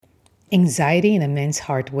Anxiety in a man's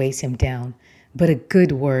heart weighs him down, but a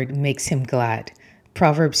good word makes him glad.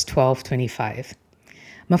 Proverbs 12:25.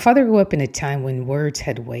 My father grew up in a time when words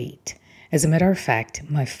had weight. As a matter of fact,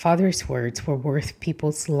 my father's words were worth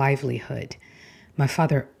people's livelihood. My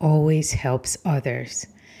father always helps others.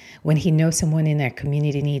 When he knows someone in our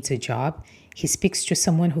community needs a job, he speaks to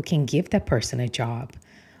someone who can give that person a job.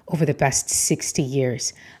 Over the past 60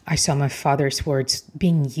 years, I saw my father's words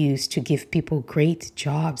being used to give people great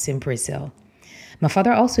jobs in Brazil. My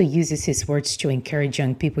father also uses his words to encourage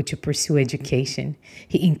young people to pursue education.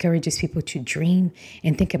 He encourages people to dream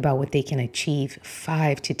and think about what they can achieve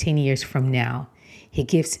 5 to 10 years from now. He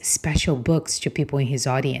gives special books to people in his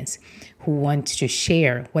audience who want to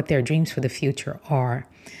share what their dreams for the future are.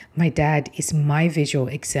 My dad is my visual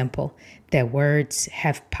example that words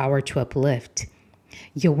have power to uplift.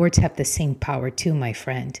 Your words have the same power too, my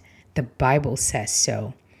friend. The Bible says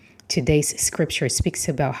so. Today's scripture speaks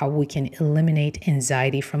about how we can eliminate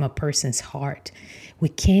anxiety from a person's heart. We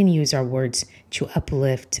can use our words to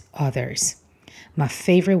uplift others. My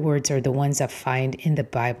favorite words are the ones I find in the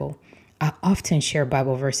Bible. I often share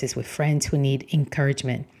Bible verses with friends who need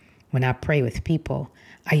encouragement. When I pray with people,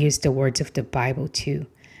 I use the words of the Bible too.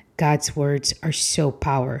 God's words are so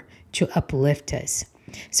powerful to uplift us.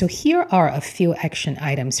 So here are a few action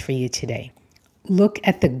items for you today. Look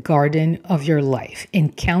at the garden of your life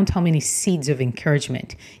and count how many seeds of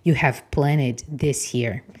encouragement you have planted this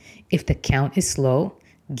year. If the count is low,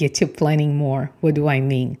 get to planting more. What do I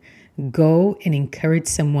mean? Go and encourage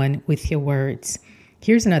someone with your words.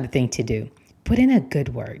 Here's another thing to do. Put in a good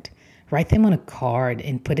word. Write them on a card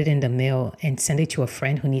and put it in the mail and send it to a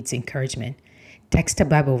friend who needs encouragement. Text a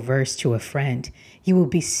Bible verse to a friend. You will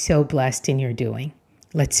be so blessed in your doing.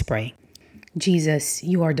 Let's pray. Jesus,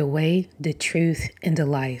 you are the way, the truth, and the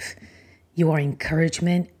life. You are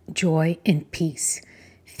encouragement, joy, and peace.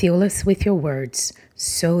 Fill us with your words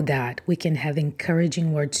so that we can have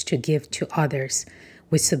encouraging words to give to others.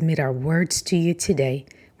 We submit our words to you today.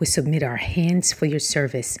 We submit our hands for your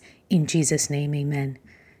service. In Jesus' name, amen.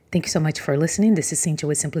 Thank you so much for listening. This is Cynthia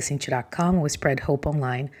with SimplyCynthia.com. We spread hope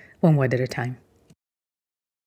online, one word at a time.